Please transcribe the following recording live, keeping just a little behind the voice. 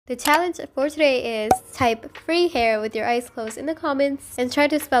The challenge for today is type free hair with your eyes closed in the comments and try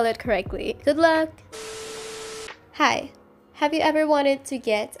to spell it correctly. Good luck! Hi, have you ever wanted to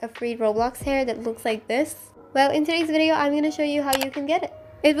get a free Roblox hair that looks like this? Well, in today's video, I'm going to show you how you can get it.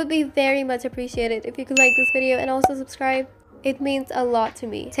 It would be very much appreciated if you could like this video and also subscribe. It means a lot to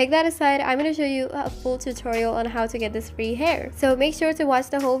me. Take that aside, I'm going to show you a full tutorial on how to get this free hair. So make sure to watch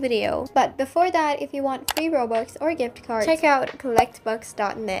the whole video. But before that, if you want free Robux or gift cards, check out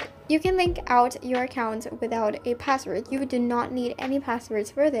collectbux.net. You can link out your account without a password. You do not need any passwords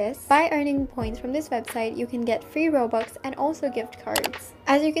for this. By earning points from this website, you can get free Robux and also gift cards.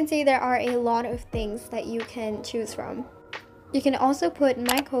 As you can see, there are a lot of things that you can choose from. You can also put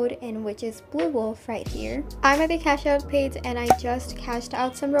my code in, which is Blxewolf right here. I'm at the cash out page and I just cashed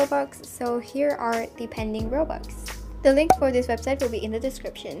out some Robux, so here are the pending Robux. The link for this website will be in the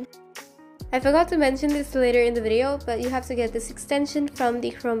description. I forgot to mention this later in the video, but you have to get this extension from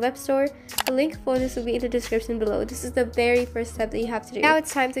the Chrome Web Store. The link for this will be in the description below. This is the very first step that you have to do. Now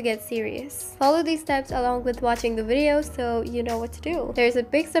it's time to get serious. Follow these steps along with watching the video so you know what to do. There's a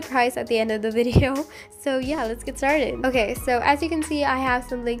big surprise at the end of the video, so yeah, let's get started. Okay, so as you can see, I have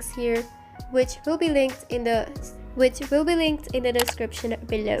some links here which will be linked in the description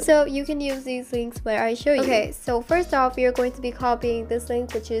below. So you can use these links where I show you. Okay, so first off, we are going to be copying this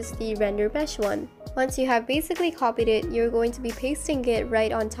link, which is the render mesh one. Once you have basically copied it, you're going to be pasting it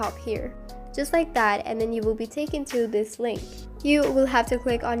right on top here. Just like that, and then you will be taken to this link. You will have to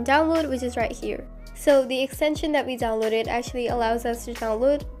click on download, which is right here. So the extension that we downloaded actually allows us to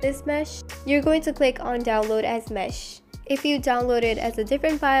download this mesh. You're going to click on download as mesh. If you download it as a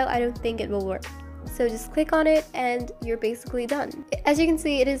different file, I don't think it will work. So just click on it and you're basically done. As you can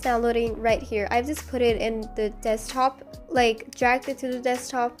see, it is downloading right here. I've just put it in the desktop, like dragged it to the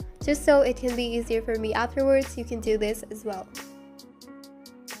desktop, just so it can be easier for me afterwards. You can do this as well.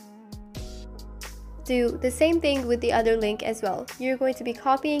 Do the same thing with the other link as well. You're going to be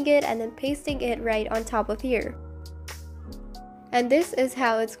copying it and then pasting it right on top of here. And this is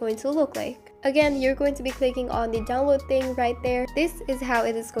how it's going to look like. Again, you're going to be clicking on the download thing right there. This is how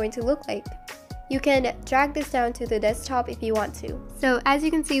it is going to look like. You can drag this down to the desktop if you want to. So as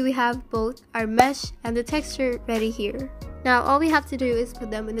you can see, we have both our mesh and the texture ready here. Now all we have to do is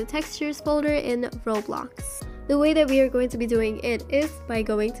put them in the textures folder in Roblox. The way that we are going to be doing it is by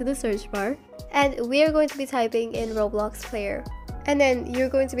going to the search bar, and we are going to be typing in Roblox player. And then you're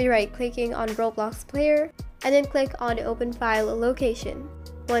going to be right clicking on Roblox player and then click on open file location.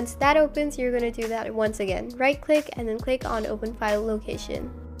 Once that opens, you're going to do that once again. Right click and then click on open file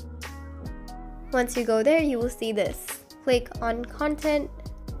location. Once you go there, you will see this. Click on content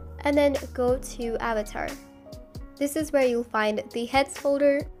and then go to avatar. This is where you'll find the heads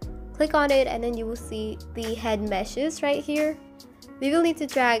folder. Click on it and then you will see the head meshes right here. We will need to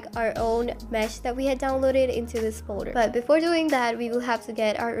drag our own mesh that we had downloaded into this folder. But before doing that, we will have to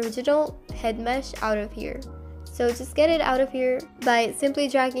get our original head mesh out of here. So just get it out of here by simply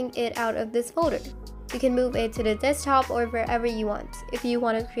dragging it out of this folder. You can move it to the desktop or wherever you want. If you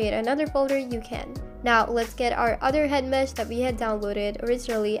want to create another folder, you can. Now let's get our other head mesh that we had downloaded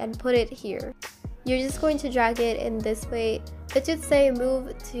originally and put it here. You're just going to drag it in this way. It should say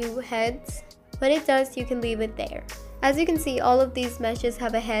move to heads. When it does, you can leave it there. As you can see, all of these meshes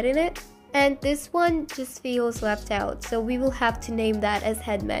have a head in it, and this one just feels left out, so we will have to name that as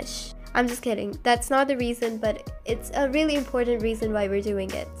head mesh. I'm just kidding, that's not the reason, but it's a really important reason why we're doing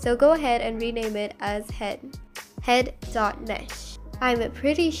it. So go ahead and rename it as head.mesh. I'm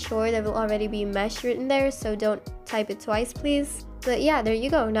pretty sure there will already be mesh written there, so don't type it twice please. But yeah, there you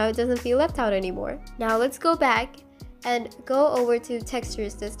go, now it doesn't feel left out anymore. Now let's go back and go over to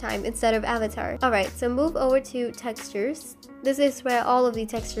textures this time instead of avatar. Alright, so move over to textures. This is where all of the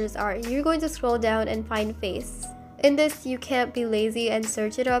textures are. You're going to scroll down and find face. In this, you can't be lazy and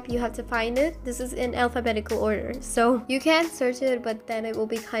search it up, you have to find it. This is in alphabetical order, so you can search it, but then it will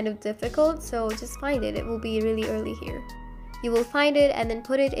be kind of difficult, so just find it. It will be really early here. You will find it and then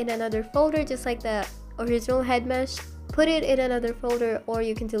put it in another folder just like the original head mesh. Put it in another folder or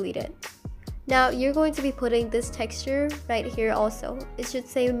you can delete it. Now you're going to be putting this texture right here also. It should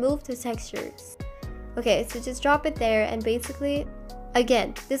say move to textures. Okay, so just drop it there and basically,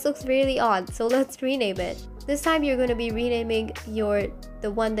 again, this looks really odd, so let's rename it. This time you're going to be renaming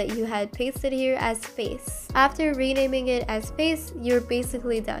the one that you had pasted here as face. After renaming it as face, you're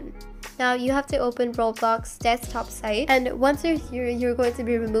basically done. Now you have to open Roblox desktop site, and once you're here, you're going to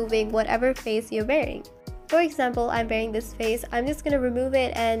be removing whatever face you're wearing. For example, I'm wearing this face. I'm just going to remove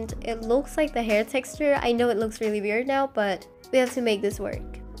it and it looks like the hair texture. I know it looks really weird now, but we have to make this work.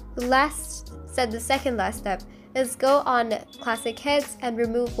 The second last step is go on classic heads and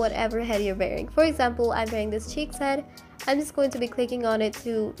remove whatever head you're wearing. For example, I'm wearing this cheeks head. I'm just going to be clicking on it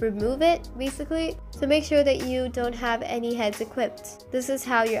to remove it, basically. So make sure that you don't have any heads equipped. This is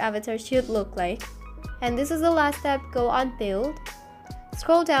how your avatar should look like. And this is the last step. Go on build.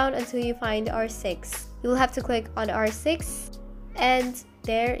 Scroll down until you find R6. You'll have to click on R6 and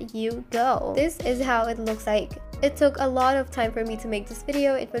there you go. This is how it looks like. It took a lot of time for me to make this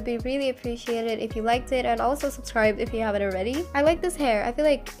video. It would be really appreciated if you liked it and also subscribe if you haven't already. I like this hair. I feel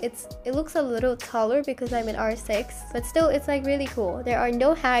like it looks a little taller because I'm in R6, but still it's like really cool. There are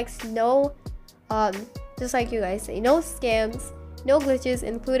no hacks, no just like you guys say, no scams, no glitches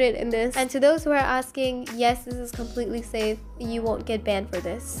included in this. And to those who are asking, yes, this is completely safe. You won't get banned for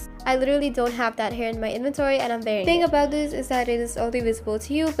this. I literally don't have that hair in my inventory and I'm wearing it. The thing about this is that it is only visible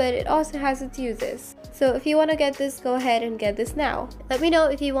to you, but it also has its uses. So if you want to get this, go ahead and get this now. Let me know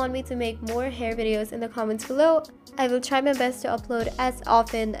if you want me to make more hair videos in the comments below. I will try my best to upload as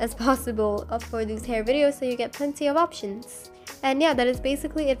often as possible for these hair videos so you get plenty of options. And yeah, that is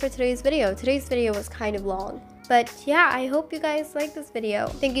basically it for today's video. Today's video was kind of long. But yeah, I hope you guys liked this video.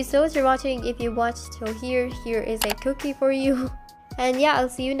 Thank you so much for watching. If you watched till here is a cookie for you. And yeah, I'll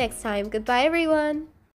see you next time. Goodbye everyone!